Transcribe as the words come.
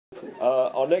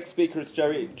Our next speaker is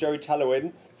Jerry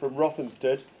Tallowin from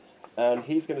Rothamsted, and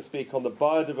he's going to speak on the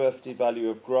biodiversity value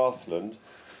of grassland,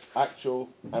 actual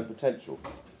and potential.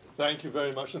 Thank you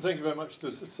very much, and thank you very much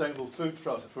to Sustainable Food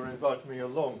Trust for inviting me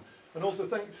along. And also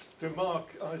thanks to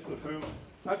Mark Islip, who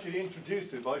actually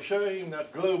introduced it by showing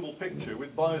that global picture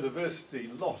with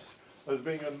biodiversity loss as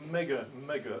being a mega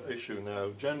issue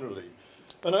now, generally.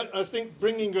 And I think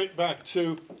bringing it back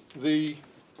to the...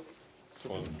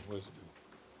 Come on, where's it?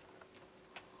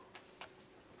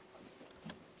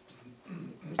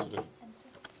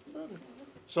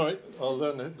 Sorry, I'll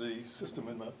learn the system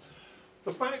in that.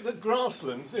 The fact that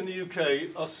grasslands in the UK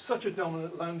are such a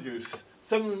dominant land use,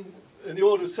 in the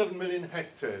order of 7 million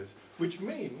hectares, which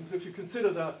means, if you consider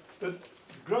that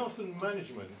grassland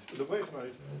management, the waste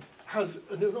management, has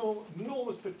an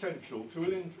enormous potential to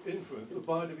influence the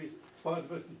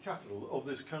biodiversity capital of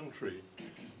this country.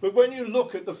 But when you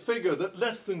look at the figure that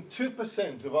less than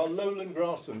 2% of our lowland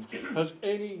grassland has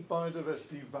any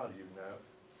biodiversity value now,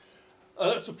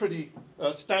 that's a pretty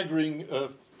staggering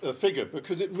figure,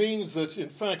 because it means that, in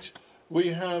fact, we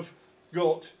have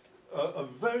got a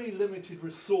very limited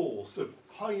resource of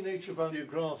high nature value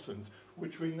grasslands,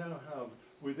 which we now have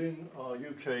within our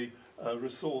UK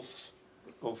resource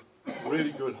of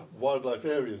really good wildlife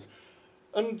areas.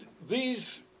 And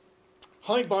these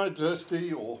high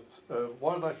biodiversity or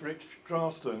wildlife-rich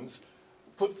grasslands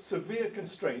put severe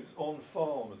constraints on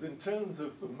farmers in terms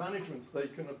of the management they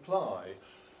can apply.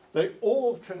 They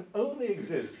all can only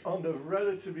exist under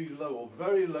relatively low or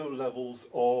very low levels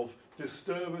of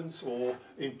disturbance or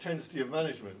intensity of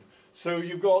management. So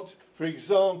you've got, for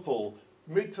example,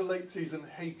 mid to late season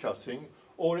hay cutting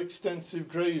or extensive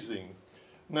grazing.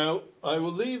 Now, I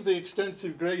will leave the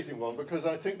extensive grazing one because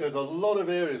I think there's a lot of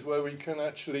areas where we can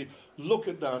actually look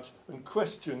at that and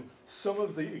question some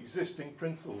of the existing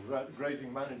principles about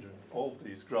grazing management of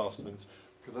these grasslands,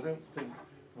 because I don't think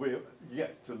we're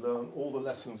yet to learn all the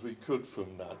lessons we could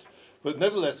from that. But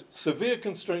nevertheless, severe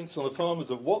constraints on the farmers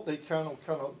of what they can or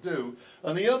cannot do.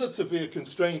 And the other severe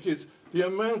constraint is the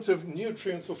amount of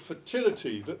nutrients or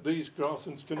fertility that these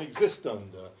grasslands can exist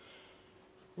under.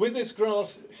 With this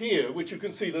graph here, which you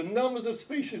can see the numbers of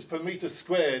species per metre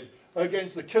squared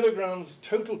against the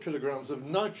total kilograms of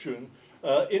nitrogen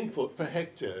input per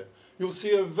hectare, you'll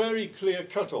see a very clear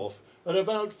cut-off at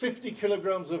about 50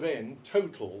 kilograms of N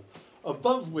total,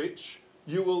 above which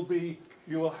you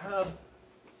will have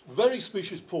very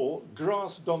species poor,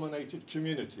 grass-dominated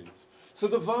communities. So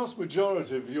the vast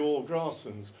majority of your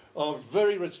grasslands are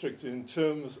very restricted in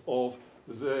terms of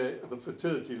the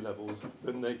fertility levels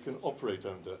that they can operate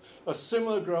under. A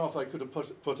similar graph I could have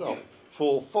put up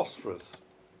for phosphorus.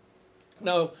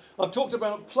 Now, I've talked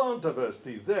about plant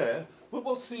diversity there, but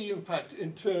what's the impact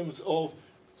in terms of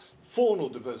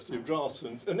faunal diversity of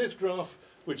grasslands? And this graph,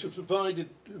 which was provided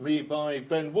me by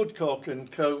Ben Woodcock and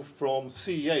co from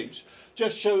CEH,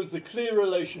 just shows the clear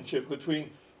relationship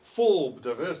between forb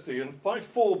diversity, and by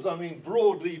forbs I mean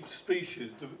broadleaf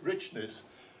species richness,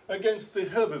 against the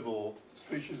herbivore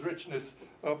species richness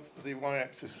up the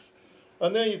y-axis.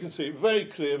 And there you can see a very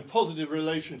clear and positive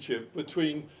relationship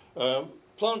between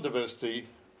plant diversity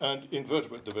and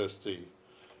invertebrate diversity.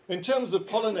 In terms of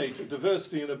pollinator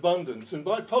diversity and abundance, and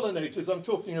by pollinators I'm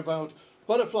talking about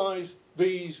butterflies,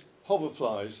 bees,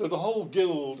 hoverflies, so the whole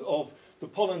guild of the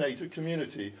pollinator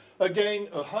community. Again,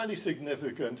 a highly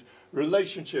significant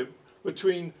relationship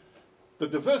between the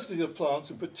diversity of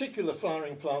plants, in particular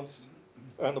flowering plants,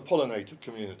 and the pollinator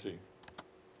community.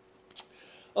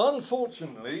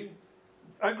 Unfortunately,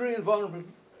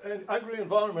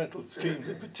 agri-environmental schemes,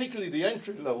 and particularly the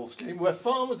entry-level scheme, where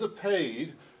farmers are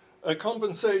paid a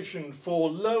compensation for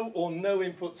low or no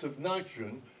inputs of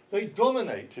nitrogen, they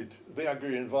dominated the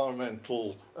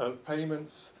agri-environmental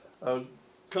payments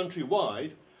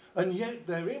countrywide, and yet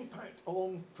their impact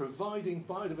on providing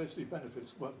biodiversity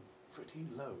benefits were pretty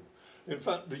low. In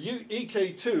fact, the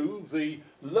EK2, the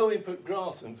low input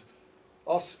grasslands,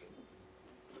 are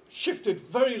shifted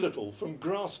very little from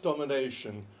grass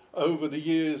domination over the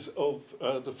years of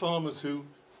the farmers who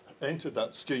entered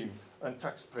that scheme, and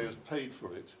taxpayers paid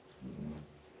for it.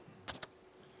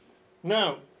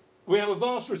 Now, we have a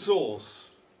vast resource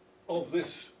of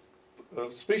this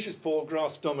species poor,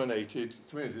 grass dominated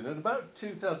community. And in about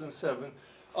 2007,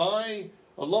 I,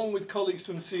 along with colleagues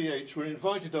from CH, were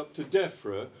invited up to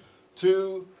DEFRA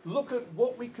to look at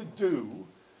what we could do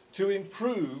to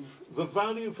improve the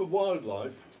value for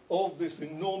wildlife of this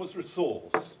enormous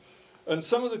resource. And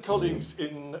some of the colleagues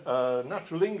in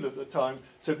Natural England at the time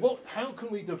said, well, how can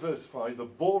we diversify the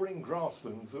boring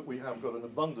grasslands that we have got an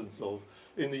abundance of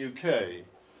in the UK?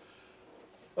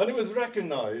 And it was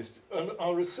recognised, and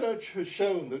our research has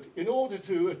shown that in order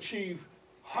to achieve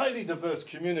highly diverse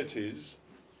communities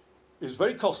is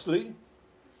very costly,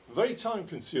 very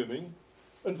time-consuming,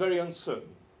 and very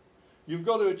uncertain. You've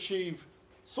got to achieve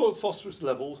soil phosphorus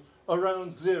levels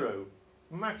around 0,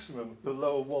 maximum the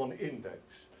lower 1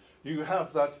 index. You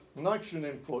have that nitrogen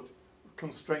input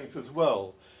constraint as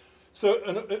well. So,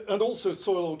 and also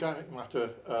soil organic matter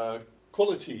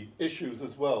quality issues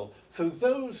as well. So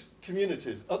those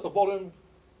communities at the bottom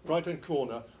right-hand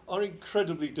corner are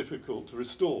incredibly difficult to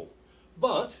restore.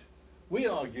 But we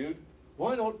argued,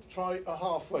 why not try a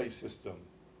halfway system?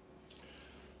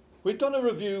 We've done a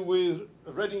review with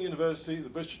Reading University, the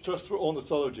British Trust for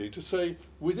Ornithology, to say,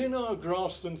 within our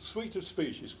grassland suite of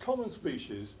species, common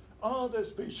species, are there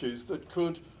species that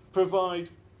could provide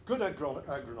good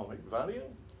agronomic value,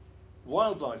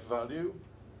 wildlife value,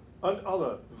 and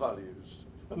other values?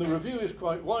 And the review is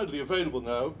quite widely available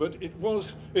now, but it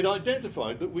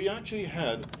identified that we actually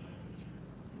had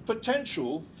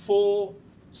potential for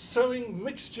sowing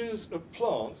mixtures of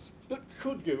plants that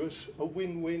could give us a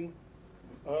win-win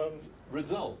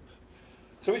result.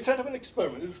 So we set up an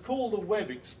experiment. It was called the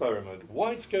Webb experiment,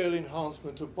 wide-scale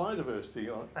enhancement of biodiversity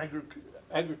on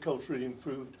agriculturally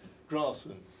improved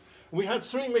grasslands. And we had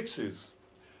 3 mixes.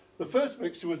 The first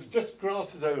mixture was just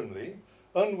grasses only,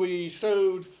 and we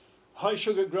sowed high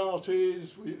sugar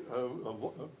grasses, a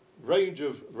range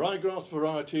of ryegrass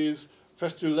varieties,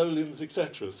 festuololiums,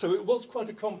 etc. So it was quite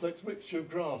a complex mixture of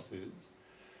grasses.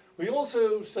 We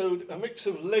also sowed a mix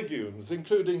of legumes,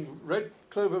 including red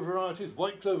clover varieties,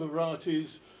 white clover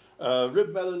varieties,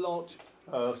 rib melilot,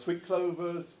 sweet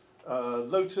clovers,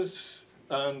 lotus,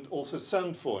 and also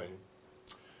sandfoin.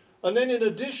 And then in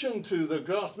addition to the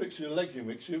grass mixture and legume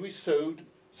mixture, we sowed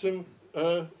some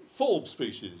forb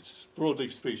species,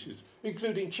 broadleaf species,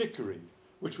 including chicory,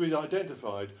 which we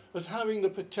identified as having the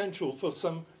potential for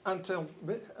some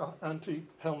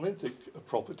anti-helminthic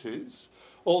properties.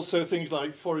 Also things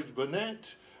like forage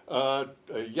burnet,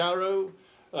 yarrow,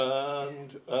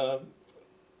 and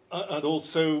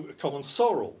also common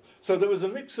sorrel. So there was a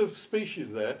mix of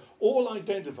species there, all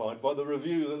identified by the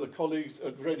review that the colleagues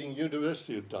at Reading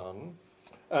University had done,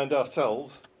 and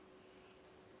ourselves.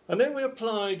 And then we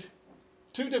applied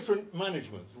 2 different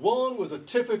managements. One was a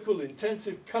typical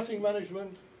intensive cutting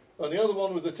management, and the other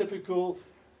one was a typical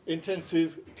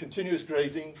intensive continuous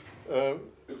grazing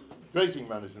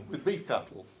management with beef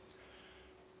cattle.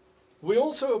 We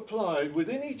also applied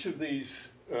within each of these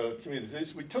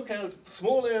communities, we took out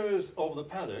small areas of the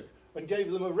paddock and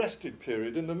gave them a rested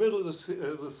period in the middle of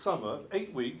the summer,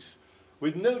 8 weeks,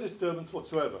 with no disturbance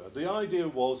whatsoever. The idea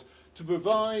was to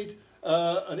provide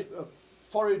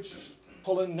forage,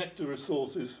 pollen, nectar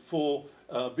resources for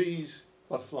bees,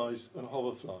 butterflies, and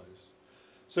hoverflies.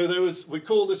 So we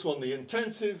call this one the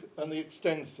intensive and the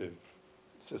extensive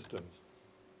systems.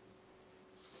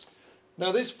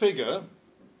 Now this figure,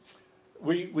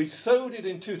 we sowed it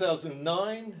in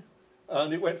 2009,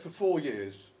 and it went for 4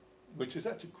 years, which is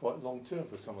actually quite long term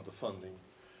for some of the funding.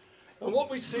 And what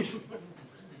we see,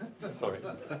 sorry,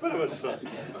 bit of a stretch.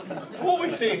 What we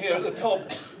see here at the top,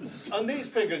 and these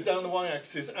figures down the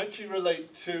y-axis actually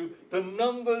relate to the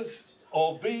numbers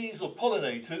of bees or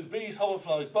pollinators, bees,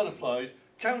 hoverflies, butterflies,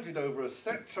 counted over a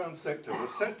set transect over a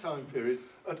set time period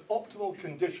at optimal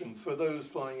conditions for those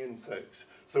flying insects.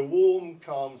 So warm,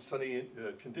 calm, sunny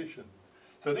conditions.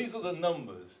 So these are the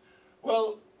numbers.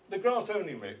 Well, the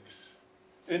grass-only mix,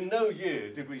 in no year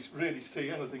did we really see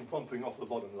anything bumping off the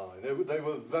bottom line. They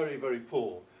were very, very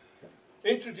poor.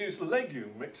 Introduced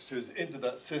legume mixtures into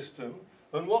that system,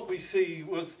 and what we see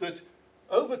was that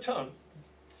over time,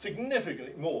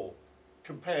 significantly more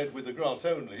compared with the grass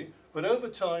only, but over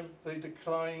time they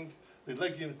declined, the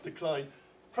legumes declined,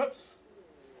 perhaps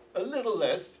a little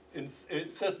less,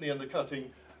 certainly in the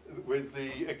cutting, with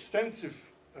the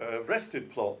extensive rested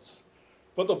plots.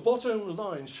 But the bottom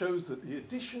line shows that the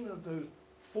addition of those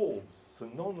forbs, the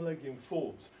non-legume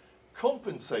forbs,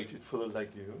 compensated for the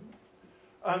legume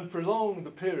and prolonged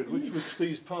the period which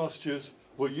these pastures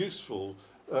were useful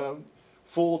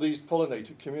for these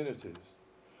pollinator communities.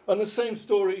 And the same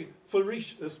story for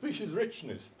species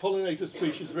richness, pollinator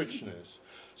species richness.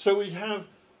 So we have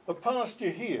a pasture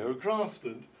here, a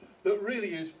grassland, that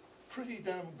really is pretty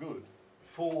damn good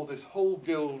for this whole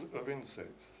guild of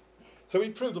insects. So we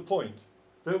proved the point.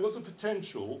 There was a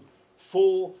potential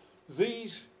for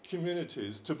these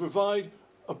communities to provide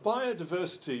a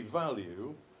biodiversity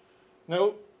value.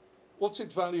 Now, what's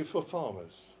its value for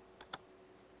farmers?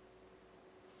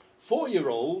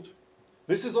 4-year-old,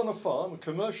 this is on a farm, a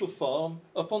commercial farm,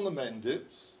 up on the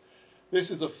Mendips.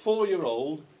 This is a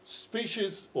 4-year-old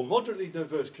species or moderately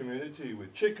diverse community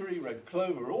with chicory, red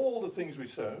clover, all the things we've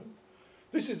sown.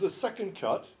 This is the second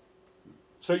cut,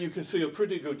 so you can see a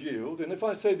pretty good yield. And if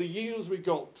I say the yields we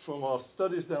got from our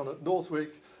studies down at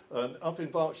Northwick and up in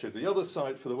Berkshire, the other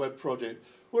site for the web project,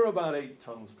 were about 8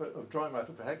 tonnes of dry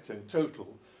matter per hectare in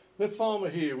total. The farmer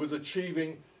here was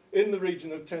achieving in the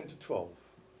region of 10 to 12.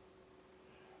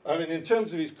 I mean, in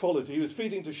terms of his quality, he was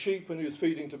feeding to sheep and he was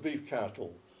feeding to beef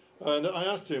cattle. And I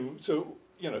asked him, so,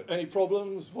 you know, any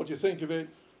problems? What do you think of it?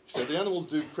 He said, the animals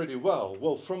do pretty well.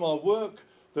 Well, from our work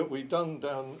that we've done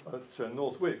down at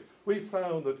Northwick, we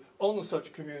found that on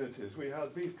such communities, we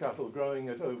had beef cattle growing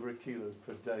at over 1 kilo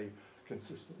per day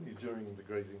consistently during the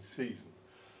grazing season.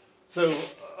 So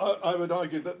I would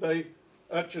argue that they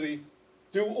actually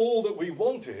do all that we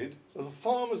wanted. The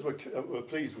farmers were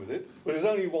pleased with it, but it was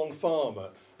only one farmer.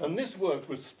 And this work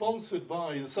was sponsored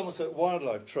by the Somerset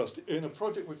Wildlife Trust in a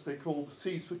project which they called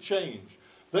Seeds for Change.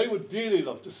 They would dearly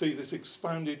love to see this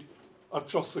expanded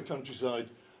across the countryside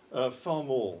far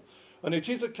more. And it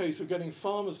is a case of getting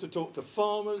farmers to talk to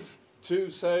farmers to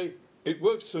say, it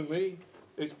works for me,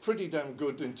 it's pretty damn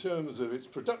good in terms of its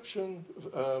production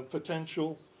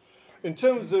potential. In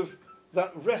terms of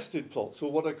that rested plots,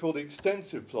 or what I call the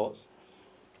extensive plots,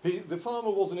 the farmer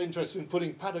wasn't interested in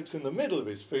putting paddocks in the middle of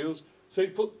his fields, so he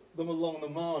put them along the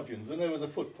margins, and there was a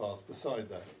footpath beside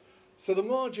that. So the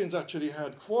margins actually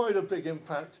had quite a big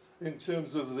impact in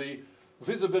terms of the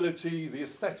visibility, the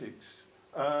aesthetics,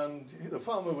 and the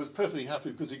farmer was perfectly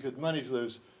happy because he could manage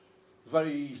those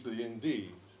very easily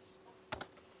indeed.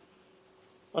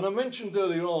 And I mentioned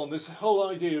earlier on this whole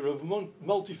idea of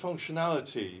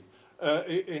multifunctionality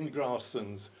in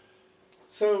grasslands.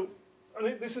 So,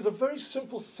 this is a very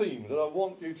simple theme that I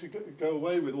want you to go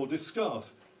away with or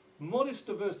discuss. Modest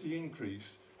diversity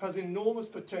increase has enormous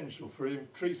potential for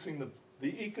increasing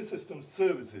the ecosystem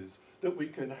services that we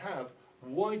can have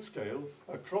wide scale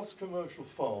across commercial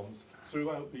farms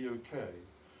throughout the UK.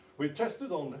 We've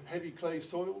tested on heavy clay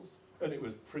soils and it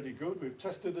was pretty good. We've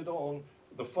tested it on,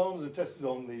 the farmers have tested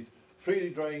on these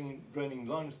freely draining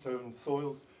limestone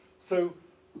soils. So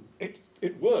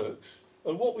it works,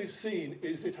 and what we've seen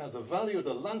is it has a value at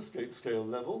a landscape scale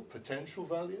level, potential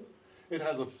value. It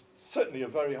has certainly a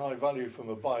very high value from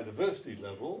a biodiversity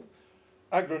level.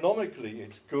 Agronomically,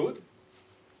 it's good.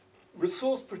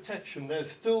 Resource protection, there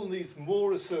still needs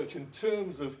more research in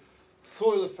terms of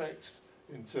soil effects,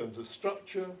 in terms of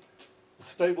structure,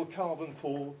 stable carbon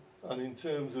pool, and in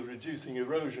terms of reducing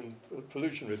erosion,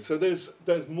 pollution risk. So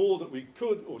there's more that we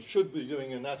could or should be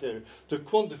doing in that area to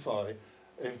quantify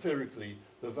empirically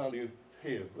the value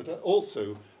here. But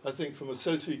also, I think from a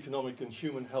socioeconomic and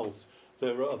human health,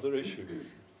 there are other issues.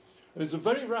 And it's a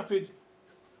very rapid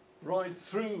ride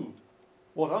through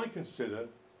what I consider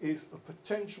is a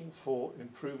potential for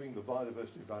improving the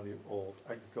biodiversity value of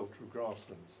agricultural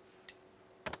grasslands.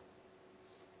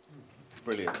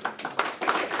 Brilliant.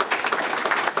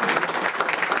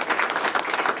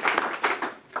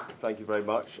 Thank you very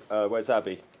much. Where's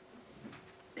Abi?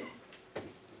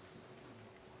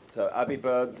 So Abi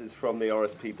Burns is from the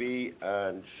RSPB,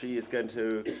 and she is going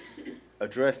to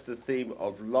address the theme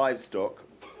of livestock,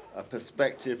 a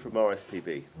perspective from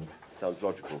RSPB. Sounds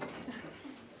logical.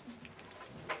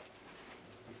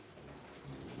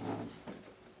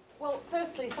 Well,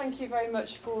 firstly, thank you very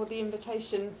much for the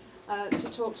invitation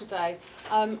to talk today.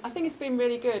 I think it's been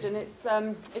really good, and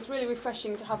it's really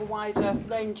refreshing to have a wider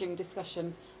ranging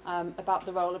discussion about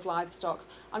the role of livestock.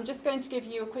 I'm just going to give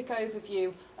you a quick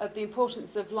overview of the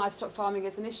importance of livestock farming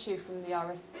as an issue from the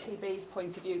RSPB's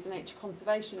point of view as a nature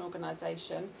conservation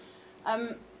organisation.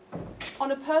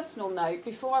 On a personal note,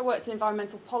 before I worked in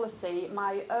environmental policy,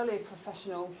 my earlier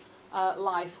professional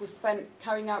life was spent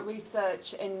carrying out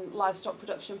research in livestock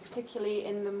production, particularly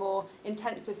in the more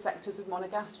intensive sectors with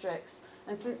monogastrics.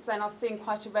 And since then, I've seen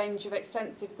quite a range of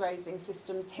extensive grazing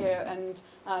systems here and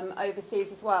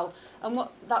overseas as well. And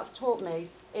what that's taught me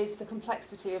is the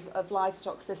complexity of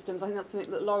livestock systems. I think that's something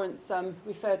that Lawrence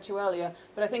referred to earlier,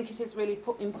 but I think it is really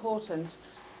important.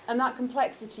 And that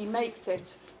complexity makes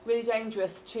it really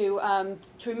dangerous to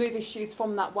remove issues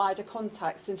from that wider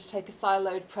context and to take a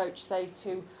siloed approach, say,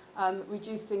 to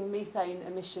reducing methane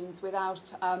emissions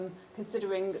without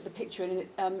considering the picture in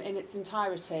its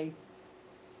entirety.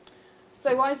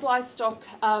 So why is livestock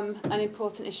an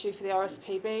important issue for the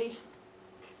RSPB?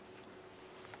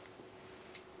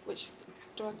 Which,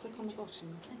 do I click on the bottom?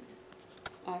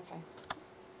 Okay,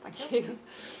 thank you.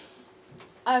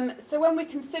 So when we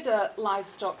consider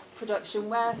livestock production,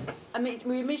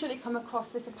 we immediately come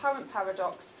across this apparent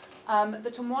paradox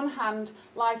that on one hand,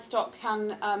 livestock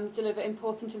can deliver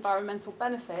important environmental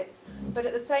benefits, but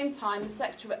at the same time, the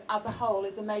sector as a whole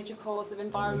is a major cause of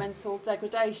environmental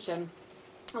degradation.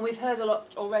 And we've heard a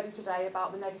lot already today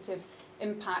about the negative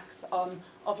impacts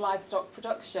of livestock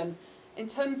production. In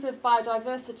terms of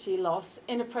biodiversity loss,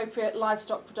 inappropriate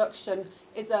livestock production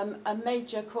is a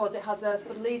major cause. It has a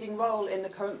sort of leading role in the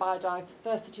current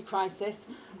biodiversity crisis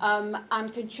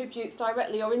and contributes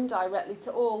directly or indirectly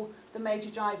to all the major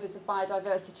drivers of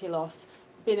biodiversity loss,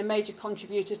 being a major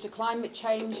contributor to climate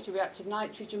change, to reactive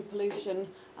nitrogen pollution,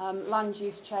 land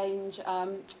use change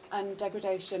and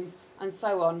degradation and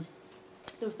so on.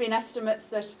 There have been estimates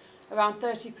that around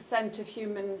 30% of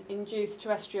human-induced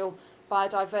terrestrial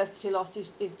biodiversity loss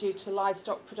is due to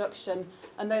livestock production,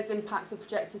 and those impacts are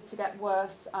projected to get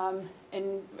worse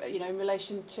in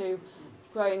relation to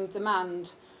growing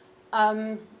demand.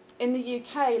 In the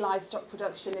UK, livestock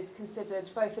production is considered,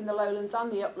 both in the lowlands and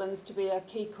the uplands, to be a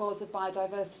key cause of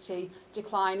biodiversity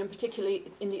decline, and particularly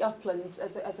in the uplands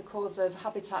as a cause of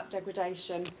habitat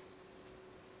degradation.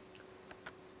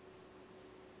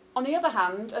 On the other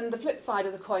hand, and the flip side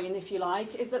of the coin, if you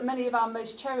like, is that many of our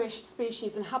most cherished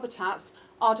species and habitats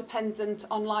are dependent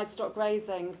on livestock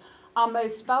grazing. Our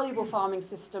most valuable farming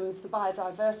systems for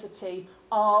biodiversity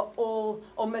are all,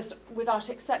 almost without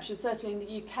exception, certainly in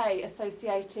the UK,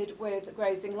 associated with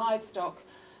grazing livestock.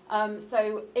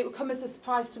 So it would come as a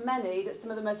surprise to many that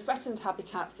some of the most threatened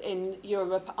habitats in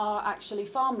Europe are actually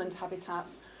farmland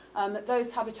habitats.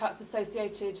 Those habitats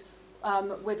associated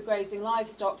with grazing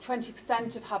livestock,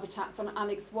 20% of habitats on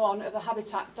Annex 1 of the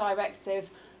Habitat Directive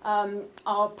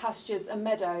are pastures and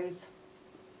meadows.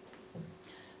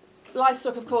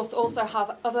 Livestock, of course, also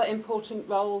have other important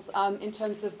roles in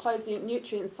terms of closing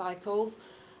nutrient cycles.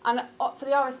 And for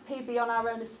the RSPB on our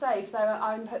own estate, they're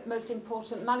our most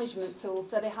important management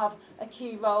tools. So they have a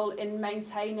key role in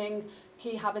maintaining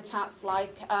key habitats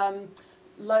like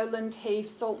lowland heath,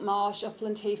 salt marsh,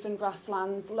 upland heath and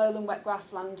grasslands, lowland wet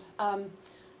grassland,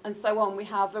 and so on. We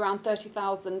have around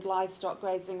 30,000 livestock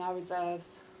grazing our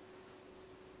reserves.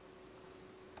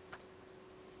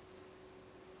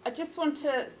 I just want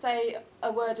to say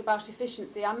a word about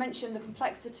efficiency. I mentioned the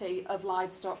complexity of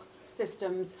livestock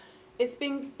systems. It's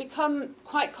become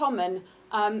quite common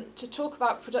to talk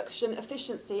about production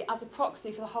efficiency as a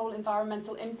proxy for the whole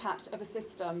environmental impact of a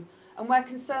system, and we're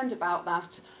concerned about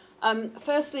that.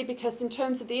 Firstly, because in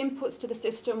terms of the inputs to the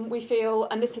system, we feel,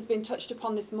 and this has been touched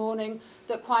upon this morning,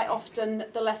 that quite often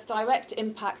the less direct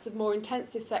impacts of more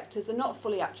intensive sectors are not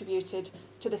fully attributed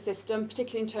to the system,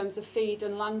 particularly in terms of feed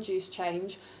and land use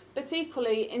change. But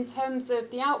equally, in terms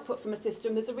of the output from a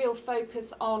system, there's a real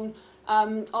focus on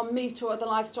meat or other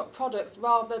livestock products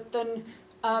rather than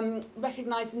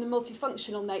recognising the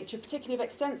multifunctional nature, particularly of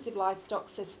extensive livestock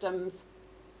systems.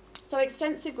 So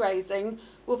extensive grazing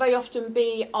will very often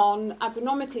be on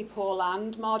agronomically poor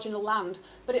land, marginal land,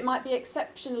 but it might be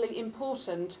exceptionally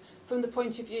important from the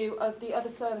point of view of the other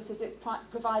services it's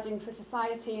providing for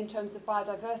society in terms of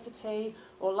biodiversity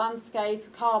or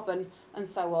landscape, carbon and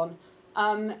so on.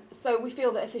 So we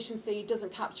feel that efficiency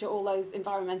doesn't capture all those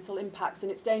environmental impacts,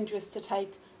 and it's dangerous to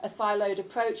take a siloed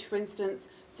approach. For instance,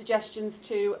 suggestions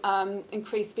to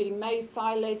increase feeding maize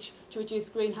silage to reduce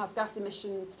greenhouse gas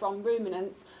emissions from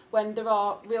ruminants, when there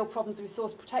are real problems of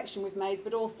resource protection with maize,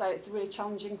 but also it's a really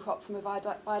challenging crop from a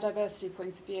biodiversity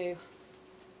point of view.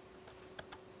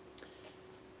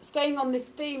 Staying on this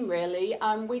theme really,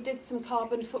 we did some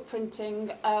carbon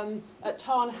footprinting at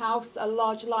Tarn House, a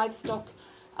large livestock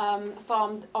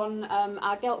farm on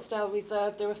our Gloucester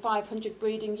Reserve. There are 500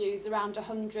 breeding ewes, around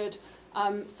 100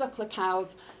 suckler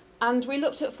cows, and we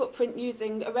looked at footprint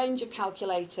using a range of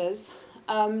calculators,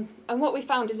 and what we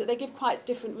found is that they give quite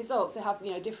different results. They have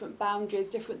different boundaries,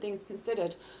 different things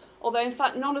considered, although in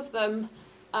fact none of them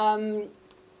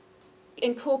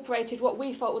incorporated what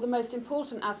we thought were the most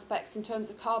important aspects in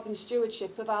terms of carbon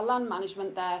stewardship of our land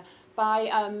management there,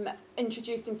 by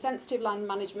introducing sensitive land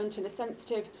management and a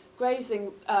sensitive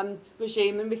grazing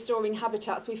regime and restoring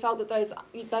habitats. We felt that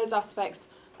those aspects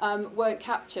weren't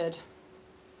captured.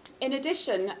 In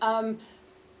addition,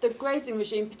 the grazing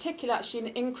regime, particularly actually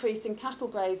an increase in cattle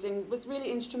grazing, was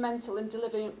really instrumental in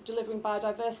delivering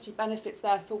biodiversity benefits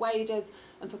there for waders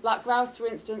and for black grouse, for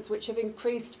instance, which have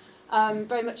increased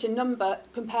very much in number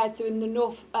compared to in the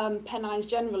North Pennines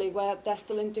generally, where they're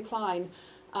still in decline.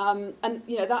 And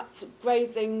that's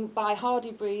grazing by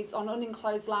hardy breeds on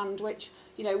unenclosed land, which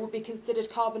would be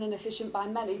considered carbon inefficient by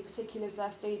many, particularly as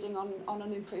they're feeding on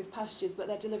unimproved pastures, but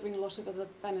they're delivering a lot of other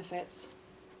benefits.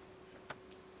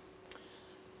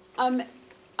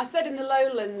 I said in the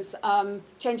lowlands,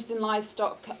 changes in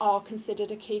livestock are considered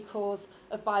a key cause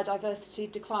of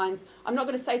biodiversity declines. I'm not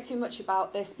going to say too much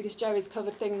about this because Jerry's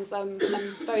covered things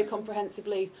very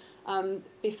comprehensively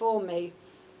before me.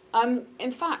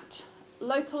 In fact,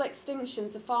 local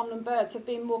extinctions of farmland birds have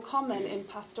been more common in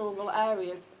pastoral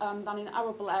areas than in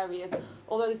arable areas,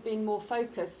 although there's been more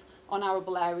focus on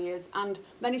arable areas, and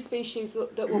many species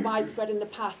that were widespread in the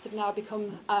past have now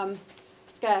become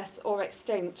scarce or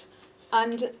extinct.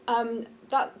 And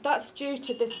that's due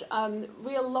to this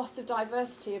real loss of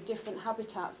diversity of different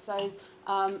habitats, so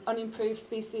unimproved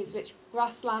species-rich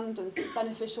grassland and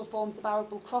beneficial forms of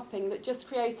arable cropping that just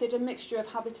created a mixture of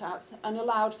habitats and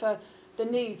allowed for the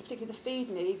needs, particularly the feed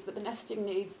needs, but the nesting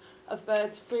needs of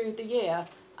birds through the year.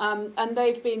 And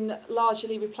they've been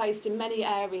largely replaced in many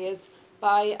areas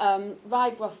by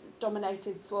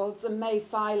ryegrass-dominated swathes and maize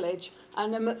silage,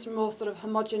 and a much more sort of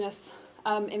homogeneous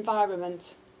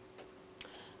environment.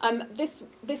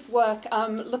 This work,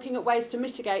 looking at ways to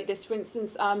mitigate this, for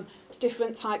instance,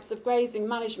 different types of grazing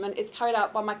management, is carried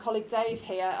out by my colleague Dave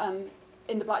here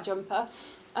in the black jumper.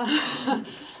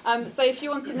 So if you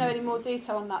want to know any more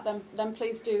detail on that, then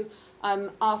please do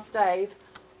ask Dave.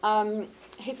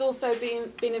 He's also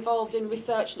been involved in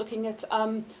research looking at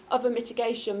other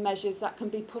mitigation measures that can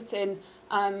be put in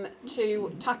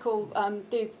to tackle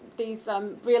these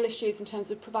real issues in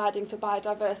terms of providing for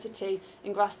biodiversity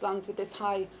in grasslands with this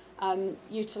high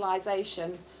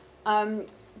utilisation.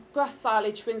 Grass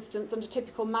silage, for instance, under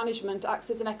typical management, acts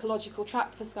as an ecological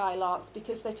trap for skylarks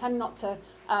because they tend not to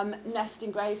nest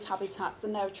in grazed habitats,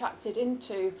 and they're attracted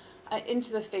into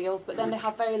the fields, but then they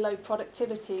have very low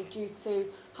productivity due to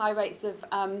high rates of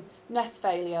nest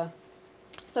failure.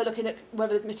 So looking at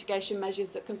whether there's mitigation measures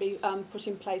that can be put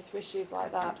in place for issues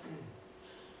like that.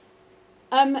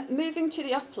 Moving to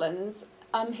the uplands,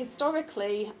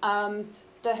 historically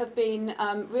there have been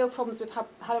real problems with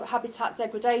habitat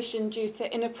degradation due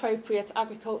to inappropriate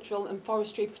agricultural and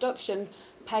forestry production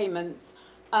payments.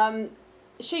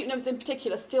 Sheep numbers in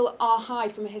particular still are high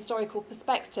from a historical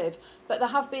perspective, but there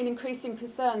have been increasing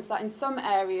concerns that in some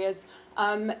areas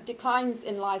declines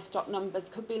in livestock numbers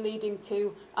could be leading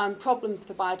to problems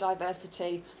for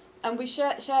biodiversity. And we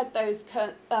shared those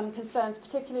concerns,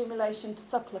 particularly in relation to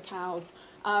suckler cows,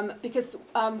 because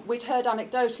we'd heard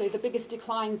anecdotally the biggest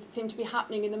declines seem to be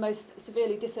happening in the most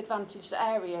severely disadvantaged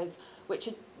areas, which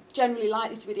are generally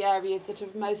likely to be the areas that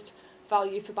have most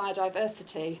value for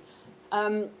biodiversity.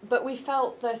 But we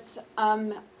felt that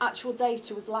actual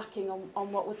data was lacking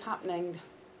on what was happening.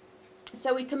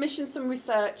 So we commissioned some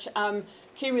research.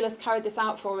 Cumulus carried this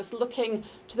out for us, looking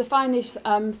to the finest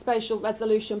spatial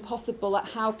resolution possible at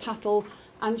how cattle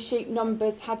and sheep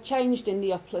numbers had changed in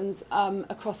the uplands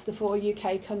across the 4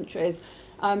 UK countries.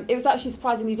 It was actually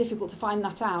surprisingly difficult to find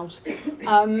that out.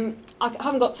 I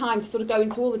haven't got time to sort of go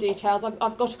into all the details.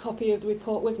 I've got a copy of the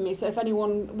report with me, so if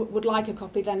anyone would like a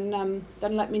copy, then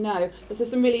let me know. There's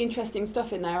some really interesting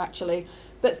stuff in there, actually.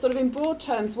 But sort of in broad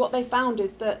terms, what they found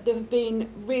is that there have been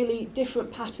really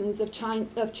different patterns of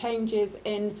changes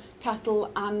in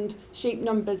cattle and sheep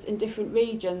numbers in different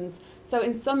regions. So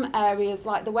in some areas,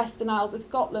 like the Western Isles of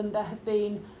Scotland, there have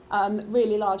been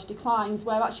really large declines,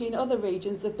 where actually in other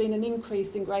regions there have been an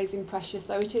increase in grazing pressure,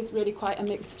 so it is really quite a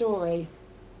mixed story.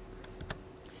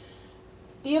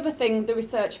 The other thing the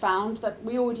research found that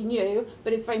we already knew,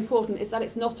 but it's very important, is that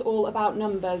it's not all about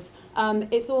numbers.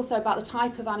 It's also about the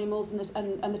type of animals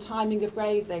and the timing of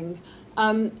grazing.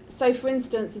 So for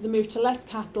instance, there's a move to less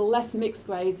cattle, less mixed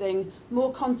grazing,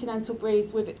 more continental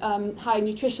breeds with high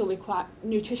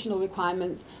nutritional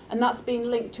requirements, and that's been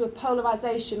linked to a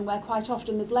polarisation where quite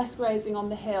often there's less grazing on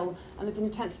the hill and there's an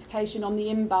intensification on the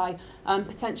imbi,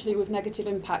 potentially with negative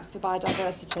impacts for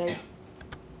biodiversity.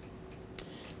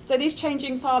 So these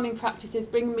changing farming practices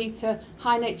bring me to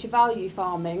high nature value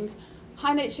farming.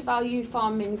 High nature value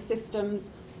farming systems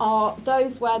are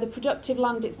those where the productive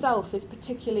land itself is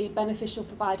particularly beneficial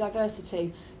for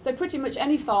biodiversity. So pretty much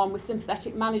any farm with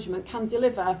sympathetic management can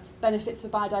deliver benefits for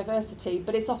biodiversity,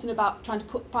 but it's often about trying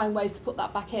to find ways to put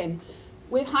that back in.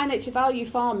 With high nature value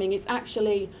farming, it's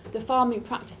actually the farming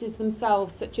practices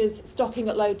themselves, such as stocking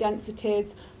at low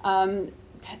densities,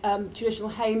 traditional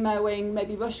hay mowing,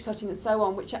 maybe rush cutting and so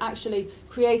on, which are actually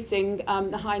creating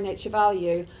the high nature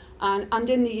value. And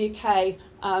in the UK,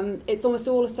 it's almost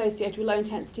all associated with low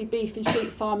intensity beef and sheep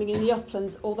farming in the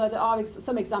uplands, although there are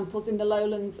some examples in the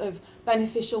lowlands of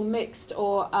beneficial mixed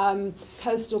or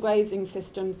coastal grazing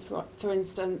systems, for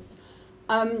instance.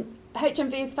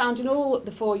 HMV is found in all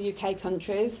the 4 UK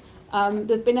countries.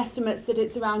 There's been estimates that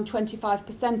it's around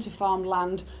 25% of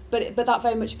farmland, but that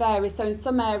very much varies. So in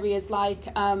some areas, like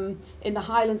in the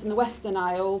Highlands and the Western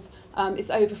Isles, it's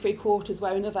over 3/4,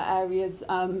 where in other areas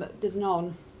there's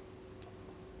none.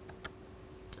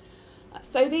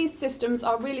 So these systems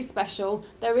are really special.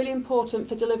 They're really important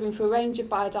for delivering for a range of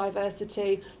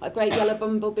biodiversity, like great yellow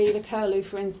bumblebee, the curlew,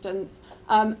 for instance,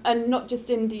 and not just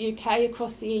in the UK,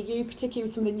 across the EU, particularly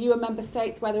with some of the newer member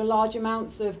states where there are large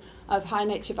amounts of high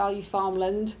nature value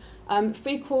farmland.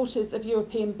 3/4 of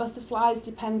European butterflies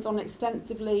depends on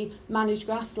extensively managed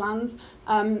grasslands,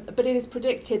 but it is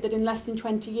predicted that in less than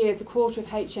 20 years, 1/4 of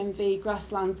HMV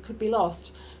grasslands could be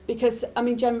lost. Because, I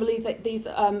mean, generally these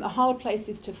are hard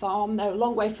places to farm, they're a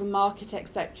long way from market,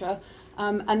 etc.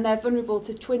 And they're vulnerable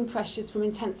to twin pressures from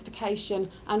intensification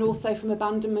and also from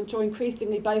abandonment, or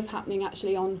increasingly both happening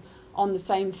actually on the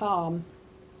same farm.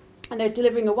 And they're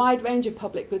delivering a wide range of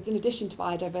public goods in addition to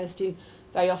biodiversity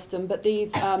very often, but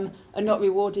these are not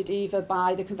rewarded either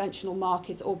by the conventional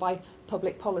markets or by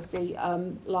public policy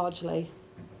largely.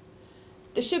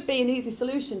 There should be an easy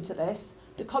solution to this.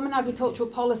 The Common Agricultural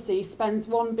Policy spends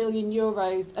 €1 billion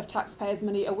of taxpayers'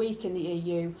 money a week in the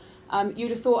EU.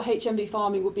 You'd have thought HMV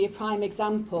farming would be a prime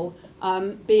example,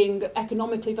 being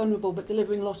economically vulnerable but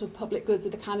delivering a lot of public goods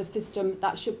are the kind of system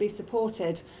that should be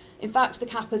supported. In fact, the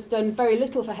CAP has done very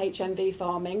little for HMV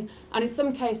farming and in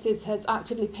some cases has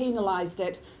actively penalised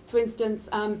it, for instance,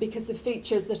 because of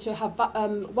features that have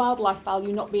wildlife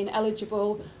value not being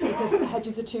eligible because the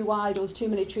hedges are too wide or there's too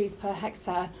many trees per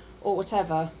hectare or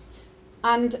whatever.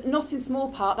 And not in small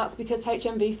part, that's because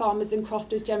HMV farmers and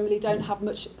crofters generally don't have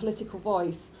much political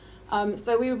voice.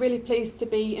 So we were really pleased to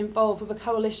be involved with a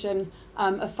coalition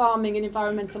of farming and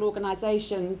environmental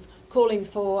organisations calling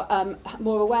for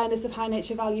more awareness of high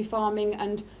nature value farming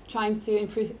and trying to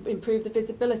improve the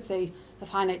visibility of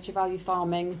high nature value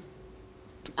farming.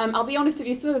 I'll be honest with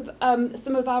you,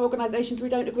 some of our organisations, we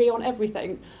don't agree on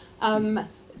everything.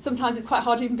 Sometimes it's quite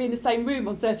hard to even be in the same room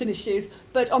on certain issues,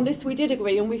 but on this we did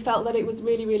agree and we felt that it was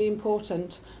really, really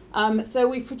important. So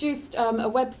we produced a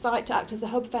website to act as a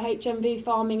hub for HMV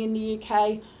farming in the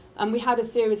UK, and we had a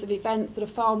series of events, sort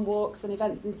of farm walks and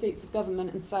events in seats of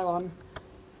government and so on.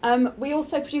 We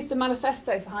also produced a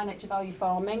manifesto for high nature value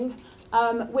farming,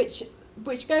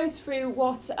 which goes through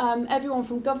what everyone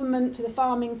from government to the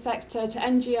farming sector to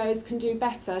NGOs can do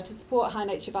better to support high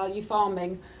nature value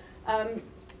farming.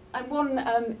 And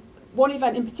one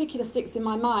event in particular sticks in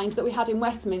my mind that we had in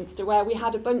Westminster, where we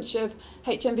had a bunch of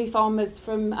HMV farmers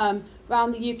from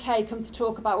around the UK come to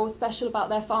talk about what was special about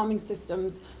their farming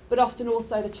systems, but often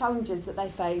also the challenges that they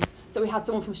face. So we had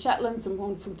someone from Shetland,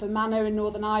 someone from Fermanagh in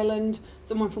Northern Ireland,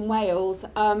 someone from Wales.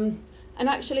 And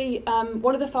actually,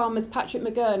 one of the farmers, Patrick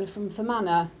McGurn from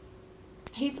Fermanagh,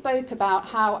 he spoke about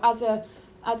how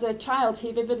as a child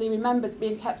he vividly remembers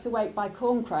being kept awake by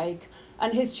corncrake,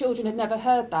 and his children had never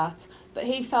heard that, but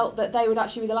he felt that they would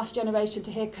actually be the last generation to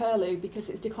hear curlew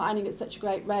because it's declining at such a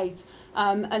great rate,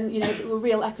 and you know there were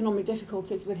real economic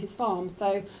difficulties with his farm.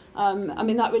 So I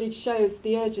mean that really shows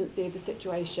the urgency of the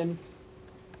situation.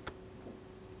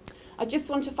 I just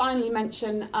want to finally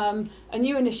mention a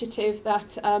new initiative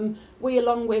that we,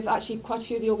 along with actually quite a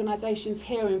few of the organisations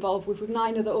here, are involved with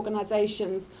 9 other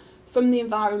organisations from the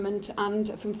environment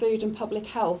and from food and public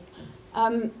health,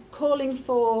 calling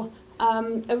for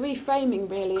a reframing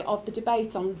really of the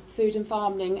debate on food and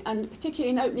farming, and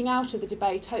particularly in opening out of the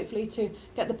debate, hopefully to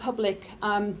get the public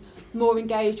more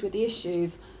engaged with the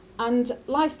issues. And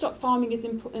livestock farming is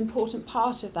an important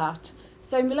part of that.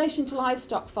 So in relation to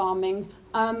livestock farming,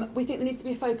 we think there needs to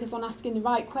be a focus on asking the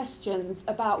right questions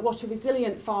about what a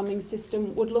resilient farming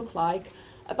system would look like,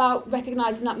 about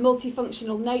recognising that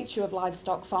multifunctional nature of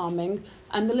livestock farming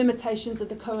and the limitations of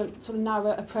the current sort of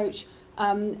narrow approach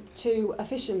to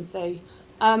efficiency.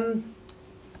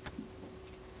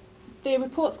 The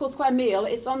report's called Square Meal.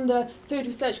 It's on the Food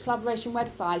Research Collaboration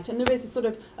website, and there is a sort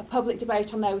of a public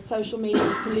debate on there with social media.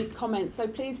 You can leave comments. So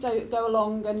please do go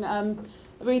along and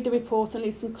read the report and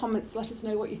leave some comments to let us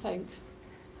know what you think.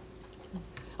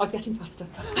 I was getting faster.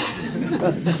 Thank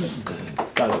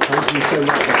you so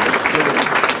much.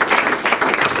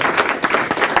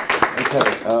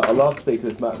 Okay, our last speaker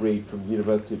is Matt Reed from the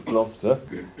University of Gloucester.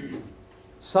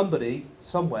 Somebody,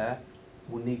 somewhere,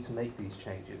 will need to make these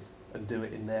changes and do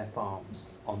it in their farms,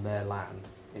 on their land,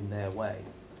 in their way.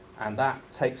 And that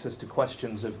takes us to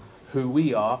questions of who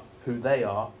we are, who they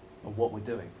are, and what we're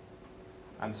doing.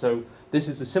 And so this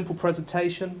is a simple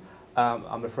presentation.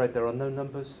 I'm afraid there are no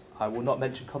numbers. I will not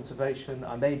mention conservation.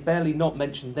 I may barely not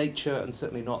mention nature, and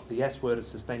certainly not the S word of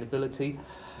sustainability.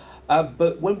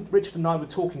 But when Richard and I were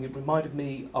talking, it reminded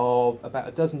me of about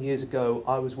a dozen years ago.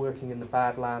 I was working in the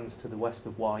Badlands to the west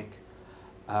of Wyke,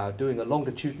 doing a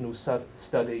longitudinal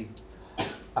study.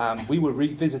 We were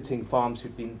revisiting farms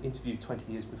who'd been interviewed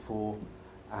 20 years before,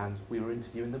 and we were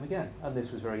interviewing them again. And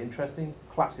this was very interesting,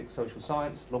 classic social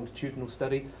science, longitudinal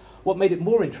study. What made it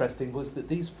more interesting was that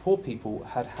these poor people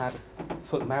had had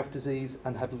foot-and-mouth disease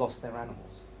and had lost their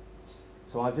animals.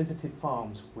 So I visited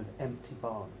farms with empty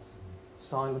barns,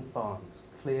 silent barns,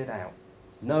 cleared out,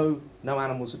 no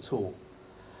animals at all.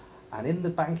 And in the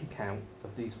bank account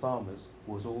of these farmers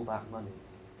was all that money.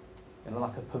 You know,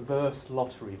 like a perverse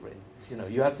lottery ring. You know,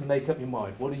 you have to make up your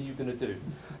mind, what are you going to do?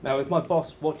 Now, if my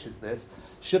boss watches this,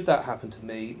 should that happen to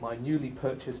me, my newly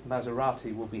purchased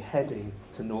Maserati will be heading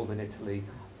to northern Italy.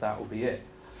 That will be it.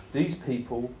 These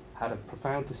people had a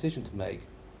profound decision to make,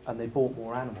 and they bought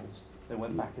more animals. They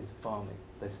went back into farming.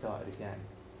 They started again.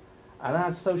 And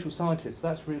as social scientists,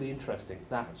 that's really interesting,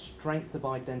 that strength of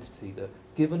identity, that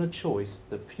given a choice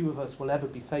that few of us will ever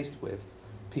be faced with,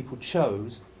 people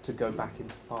chose to go back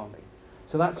into farming.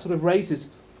 So that sort of raises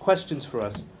questions for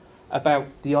us about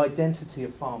the identity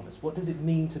of farmers. What does it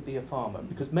mean to be a farmer?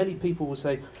 Because many people will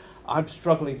say, I'm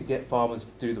struggling to get farmers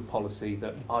to do the policy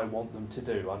that I want them to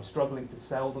do. I'm struggling to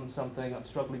sell them something. I'm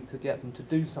struggling to get them to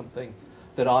do something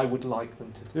that I would like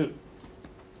them to do.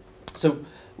 So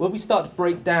when we start to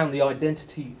break down the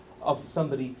identity of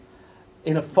somebody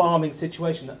in a farming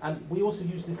situation, and we also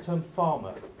use this term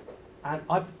farmer, and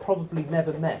I've probably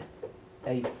never met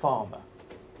a farmer.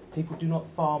 People do not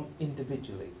farm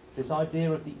individually. This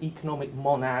idea of the economic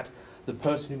monad, the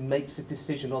person who makes a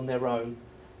decision on their own,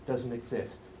 doesn't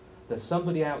exist. There's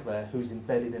somebody out there who's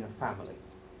embedded in a family.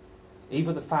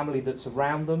 Either the family that's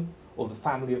around them, or the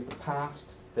family of the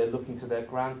past. They're looking to their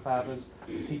grandfathers,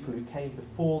 people who came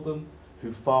before them,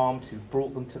 who farmed, who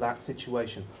brought them to that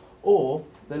situation. Or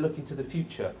they're looking to the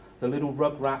future, the little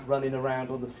rug rat running around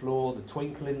on the floor, the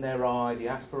twinkle in their eye, the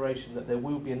aspiration that there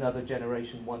will be another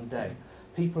generation one day.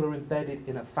 People are embedded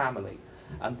in a family,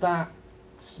 and that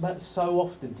so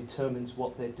often determines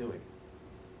what they're doing.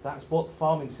 That's what the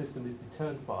farming system is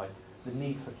determined by, the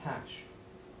need for cash,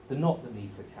 not the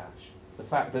need for cash. The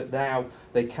fact that now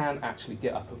they can't actually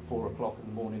get up at 4 o'clock in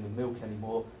the morning and milk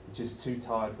anymore, they're just too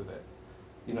tired with it.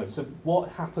 You know, so what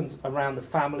happens around the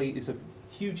family is of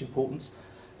huge importance.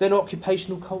 Then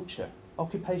occupational culture,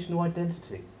 occupational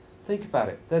identity. Think about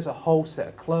it. There's a whole set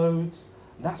of clothes.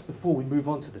 And that's before we move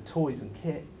on to the toys and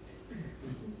kit.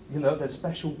 You know, there's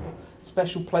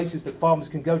special places that farmers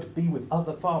can go to be with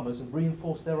other farmers and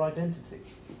reinforce their identity.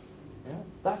 Yeah?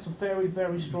 That's a very,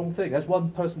 very strong thing. As one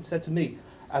person said to me,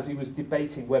 as he was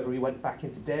debating whether he went back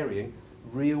into dairying,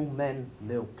 real men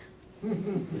milk.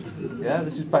 Yeah,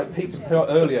 this is about Pete's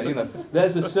earlier, you know.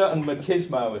 There's a certain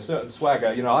machismo, a certain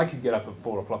swagger. You know, I can get up at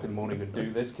 4 o'clock in the morning and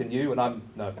do this, can you? And I'm,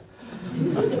 no.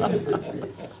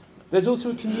 There's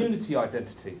also a community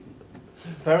identity.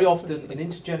 Very often in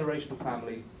intergenerational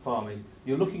family farming,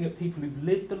 you're looking at people who've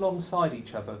lived alongside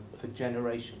each other for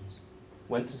generations.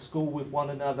 Went to school with one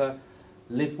another,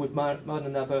 lived with one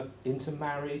another,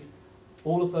 intermarried,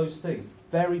 all of those things.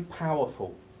 Very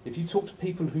powerful. If you talk to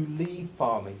people who leave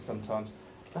farming sometimes,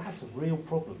 that's a real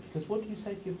problem, because what do you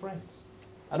say to your friends?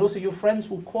 And also your friends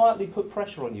will quietly put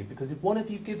pressure on you, because if one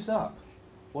of you gives up,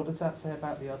 what does that say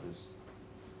about the others?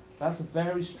 That's a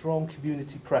very strong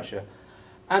community pressure.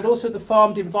 And also the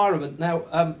farmed environment. Now,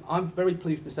 I'm very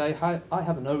pleased to say I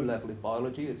have an O-level in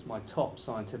biology. It's my top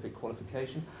scientific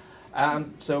qualification.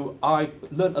 So I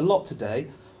learnt a lot today.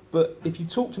 But if you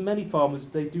talk to many farmers,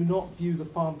 they do not view the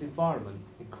farmed environment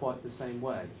in quite the same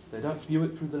way. They don't view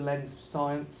it through the lens of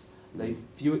science. They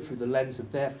view it through the lens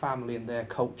of their family and their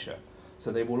culture. So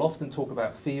they will often talk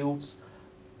about fields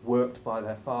worked by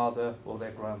their father or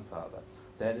their grandfather.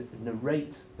 They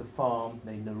narrate the farm,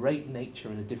 they narrate nature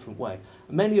in a different way.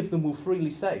 And many of them will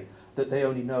freely say that they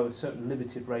only know a certain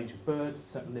limited range of birds, a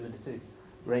certain limited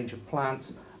range of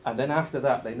plants, and then after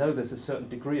that they know there's a certain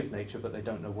degree of nature, but they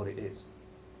don't know what it is.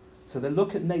 So they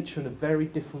look at nature in a very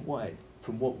different way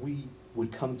from what we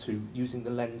would come to using the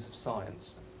lens of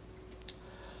science.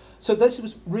 So this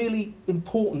was really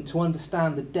important to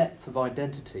understand the depth of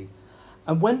identity.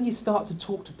 And when you start to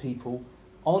talk to people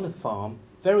on a farm,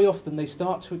 very often they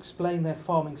start to explain their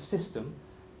farming system,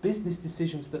 business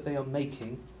decisions that they are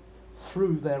making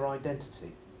through their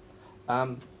identity.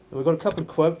 We've got a couple of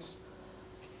quotes.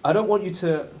 I don't want you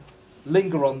to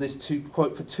linger on this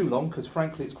quote for too long, because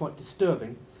frankly it's quite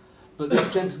disturbing. But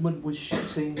this gentleman was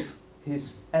shooting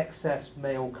his excess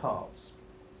male calves.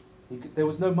 There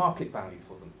was no market value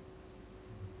for them.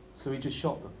 So he just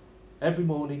shot them. Every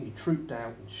morning he trooped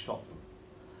out and shot them.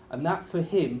 And that for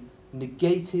him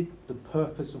negated the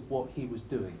purpose of what he was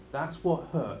doing. That's what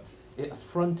hurt. It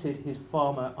affronted his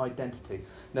farmer identity.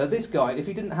 Now this guy, if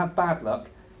he didn't have bad luck,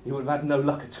 he would have had no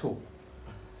luck at all.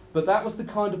 But that was the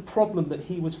kind of problem that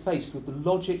he was faced with. The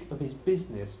logic of his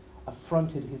business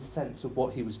affronted his sense of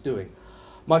what he was doing.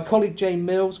 My colleague Jane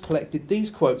Mills collected these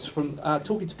quotes from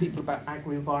talking to people about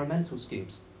agri-environmental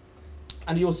schemes.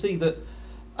 And you'll see that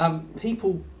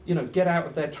people, get out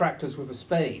of their tractors with a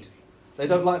spade. They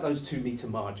don't like those 2 metre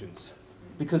margins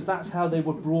because that's how they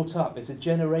were brought up. It's a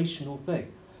generational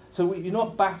thing. So you're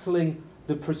not battling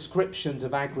the prescriptions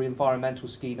of agri-environmental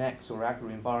scheme X or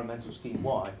agri-environmental scheme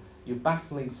Y. You're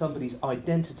battling somebody's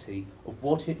identity of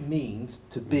what it means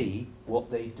to be what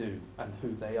they do and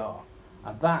who they are.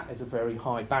 And that is a very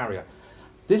high barrier.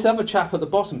 This other chap at the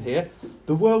bottom here,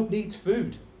 the world needs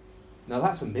food. Now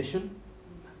that's a mission.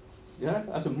 Yeah,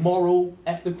 that's a moral,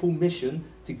 ethical mission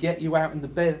to get you out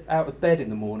of bed in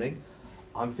the morning.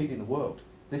 I'm feeding the world.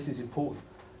 This is important.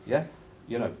 Yeah,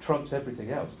 trumps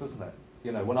everything else, doesn't it?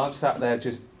 When I'm sat there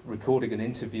just recording an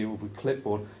interview with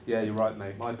clipboard, yeah, you're right,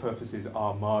 mate. My purposes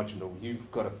are marginal.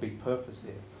 You've got a big purpose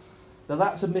here. Now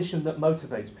that's a mission that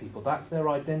motivates people. That's their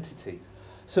identity.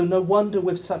 So no wonder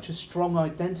with such a strong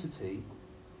identity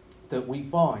that we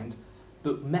find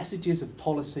that messages of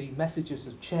policy, messages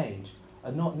of change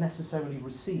are not necessarily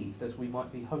received as we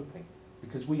might be hoping,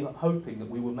 because we are hoping that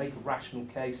we will make a rational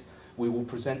case, we will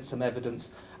present some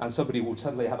evidence, and somebody will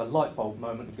suddenly have a light bulb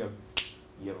moment and go,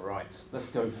 yeah, right, let's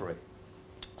go for it.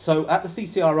 So at the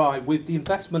CCRI, with the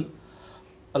investment,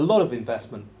 a lot of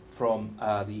investment from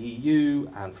the EU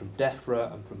and from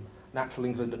DEFRA and from Natural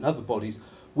England and other bodies,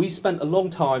 we spent a long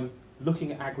time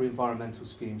looking at agri-environmental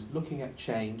schemes, looking at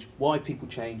change, why people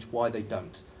change, why they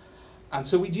don't. And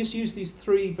so we just use these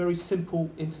 3 very simple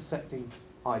intersecting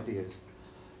ideas: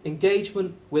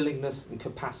 engagement, willingness, and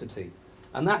capacity.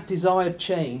 And that desired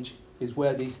change is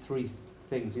where these 3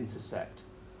 things intersect.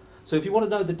 So if you want to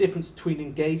know the difference between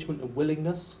engagement and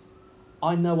willingness,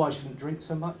 I know I shouldn't drink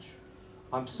so much.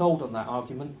 I'm sold on that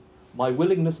argument. My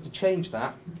willingness to change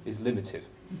that is limited.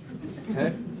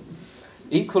 Okay?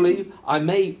 Equally, I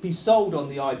may be sold on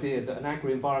the idea that an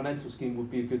agri-environmental scheme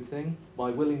would be a good thing. My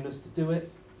willingness to do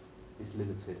it is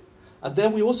limited. And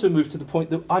then we also move to the point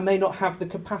that I may not have the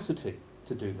capacity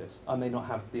to do this. I may not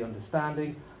have the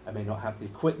understanding, I may not have the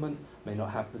equipment, may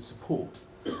not have the support.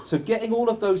 So getting all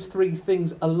of those 3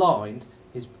 things aligned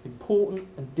is important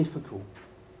and difficult.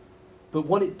 But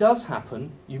when it does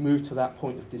happen, you move to that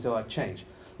point of desired change.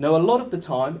 Now, a lot of the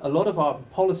time, a lot of our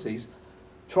policies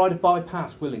try to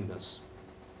bypass willingness.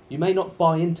 You may not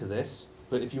buy into this,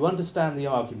 but if you understand the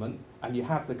argument and you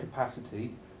have the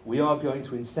capacity, we are going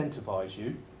to incentivise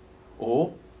you,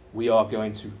 or we are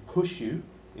going to push you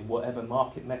in whatever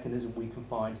market mechanism we can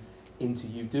find into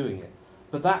you doing it.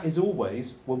 But that is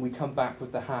always when we come back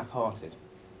with the half-hearted.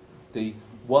 The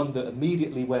one that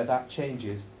immediately where that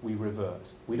changes, we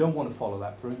revert. We don't want to follow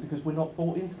that through because we're not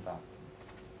bought into that.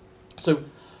 So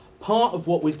part of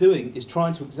what we're doing is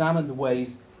trying to examine the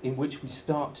ways in which we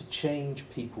start to change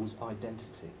people's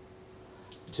identity,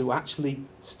 to actually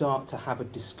start to have a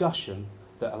discussion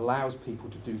that allows people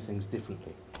to do things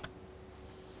differently.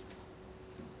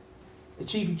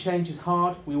 Achieving change is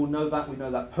hard. We all know that. We know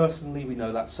that personally. We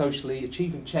know that socially.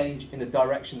 Achieving change in a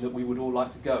direction that we would all like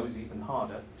to go is even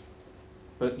harder.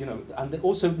 But, and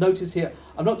also notice here,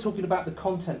 I'm not talking about the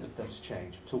content of this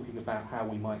change. I'm talking about how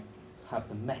we might have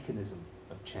the mechanism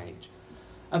of change.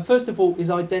 And first of all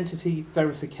is identity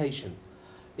verification.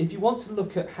 If you want to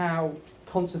look at how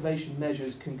conservation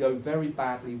measures can go very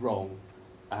badly wrong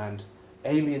and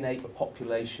alienate a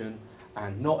population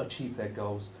and not achieve their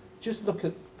goals, just look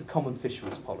at the common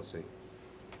fisheries policy,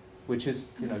 which has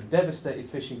devastated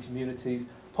fishing communities,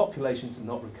 populations are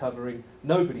not recovering,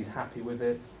 nobody's happy with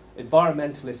it,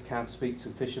 environmentalists can't speak to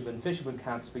fishermen, fishermen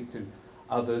can't speak to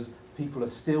others, people are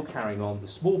still carrying on, the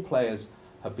small players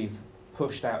have been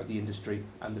pushed out of the industry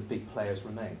and the big players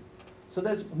remain. So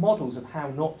there's models of how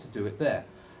not to do it there.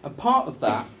 And part of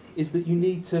that is that you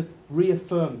need to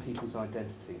reaffirm people's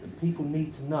identity, that people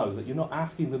need to know that you're not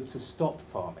asking them to stop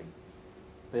farming.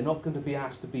 They're not going to be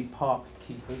asked to be park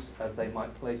keepers, as they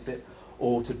might place it,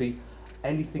 or to be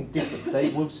anything different. They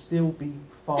will still be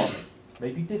farming,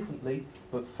 maybe differently,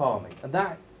 but farming. And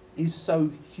that is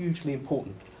so hugely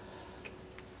important.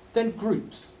 Then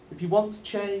groups. If you want to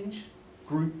change,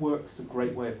 group work's a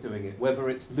great way of doing it. Whether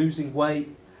it's losing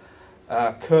weight,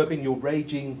 curbing your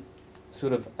raging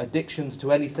sort of addictions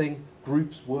to anything,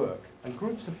 groups work. And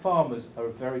groups of farmers are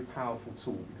a very powerful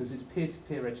tool because it's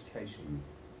peer-to-peer education.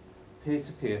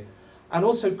 Peer-to-peer. And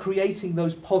also creating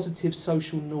those positive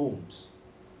social norms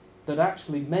that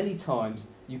actually many times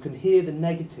you can hear the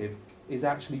negative is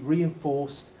actually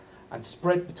reinforced and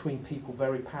spread between people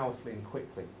very powerfully and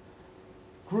quickly.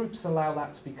 Groups allow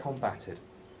that to be combated.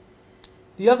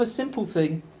 The other simple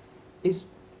thing is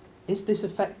this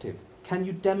effective? Can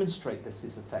you demonstrate this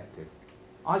is effective?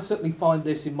 I certainly find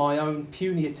this in my own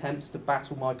puny attempts to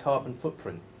battle my carbon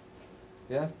footprint.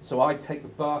 Yeah? So I take the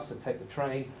bus, I take the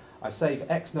train, I save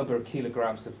X number of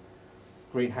kilograms of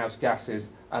greenhouse gases,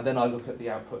 and then I look at the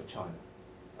output of China.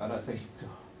 And I think,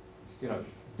 you know,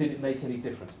 did it make any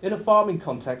difference? In a farming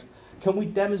context, can we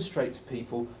demonstrate to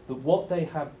people that what they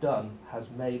have done has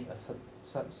made a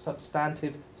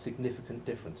substantive, significant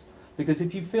difference? Because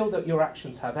if you feel that your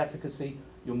actions have efficacy,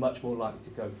 you're much more likely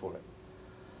to go for it.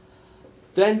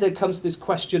 Then there comes this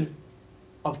question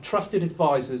of trusted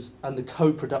advisors and the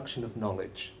co-production of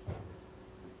knowledge.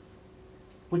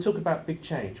 We're talking about big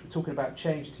change. We're talking about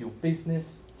change to your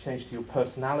business, change to your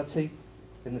personality,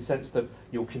 in the sense that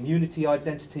your community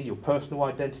identity, your personal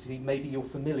identity, maybe your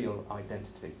familial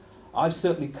identity. I've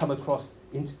certainly come across,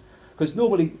 because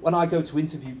normally when I go to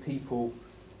interview people,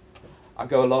 I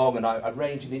go along and I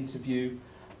arrange an interview,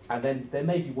 and then there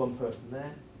may be one person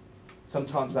there.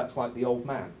 Sometimes that's like the old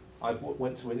man. I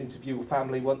went to an interview with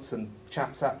family once, and the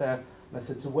chap sat there, and I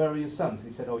said, "So where are your sons?" And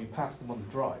he said, "Oh, you passed them on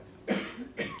the drive."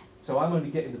 So I'm only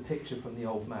getting the picture from the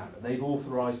old man, and they've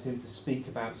authorised him to speak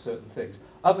about certain things.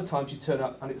 Other times you turn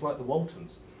up, and it's like the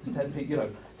Waltons. There's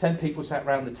 10 people sat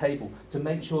around the table to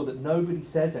make sure that nobody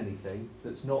says anything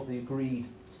that's not the agreed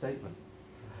statement.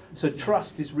 So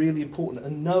trust is really important,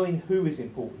 and knowing who is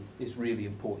important is really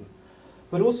important.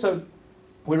 But also,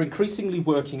 we're increasingly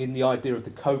working in the idea of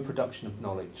the co-production of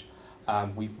knowledge.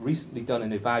 We've recently done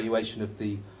an evaluation of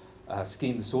the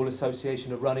scheme the Soil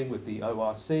Association are running with the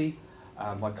ORC.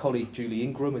 My colleague Julie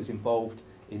Ingram is involved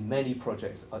in many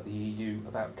projects at the EU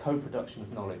about co-production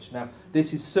of knowledge. Now,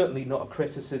 this is certainly not a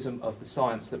criticism of the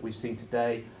science that we've seen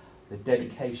today, the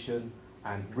dedication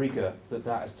and rigour that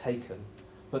that has taken,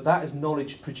 but that is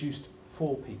knowledge produced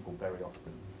for people very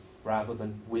often, rather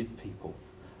than with people.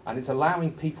 And it's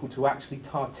allowing people to actually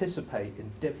participate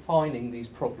in defining these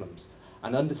problems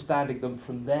and understanding them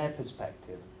from their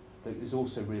perspective that is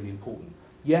also really important.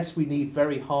 Yes, we need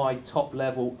very high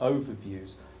top-level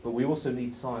overviews, but we also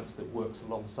need science that works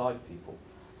alongside people.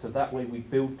 So that way we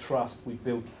build trust, we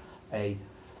build a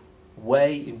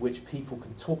way in which people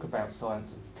can talk about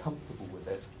science and be comfortable with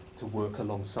it to work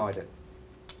alongside it.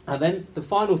 And then the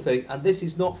final thing, and this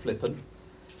is not flippant,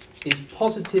 is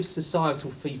positive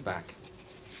societal feedback.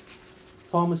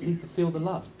 Farmers need to feel the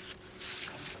love.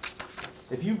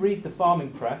 If you read the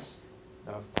farming press,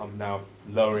 I'm now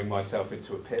lowering myself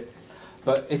into a pit,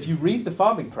 but if you read the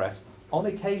farming press, on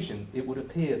occasion it would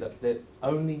appear that they're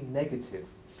only negative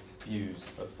views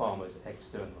of farmers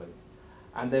externally.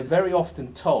 And they're very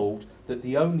often told that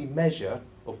the only measure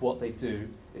of what they do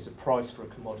is a price for a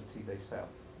commodity they sell.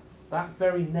 That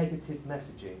very negative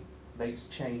messaging makes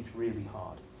change really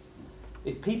hard.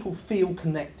 If people feel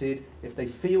connected, if they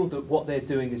feel that what they're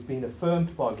doing is being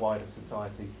affirmed by wider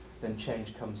society, then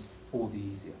change comes all the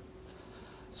easier.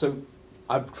 So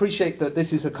I appreciate that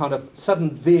this is a kind of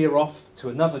sudden veer off to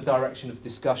another direction of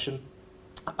discussion,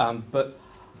 but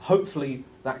hopefully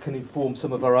that can inform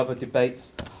some of our other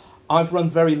debates. I've run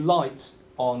very light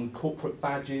on corporate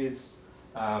badges,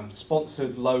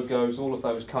 sponsors, logos, all of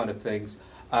those kind of things.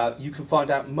 You can find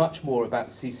out much more about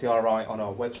the CCRI on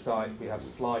our website. We have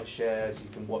slide shares, you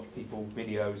can watch people,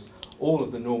 videos, all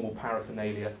of the normal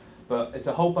paraphernalia. But it's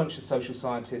a whole bunch of social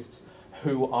scientists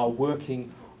who are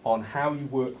working on how you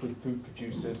work with food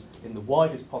producers in the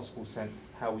widest possible sense,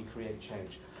 how we create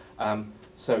change.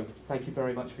 So thank you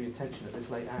very much for your attention at this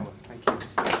late hour. Thank you.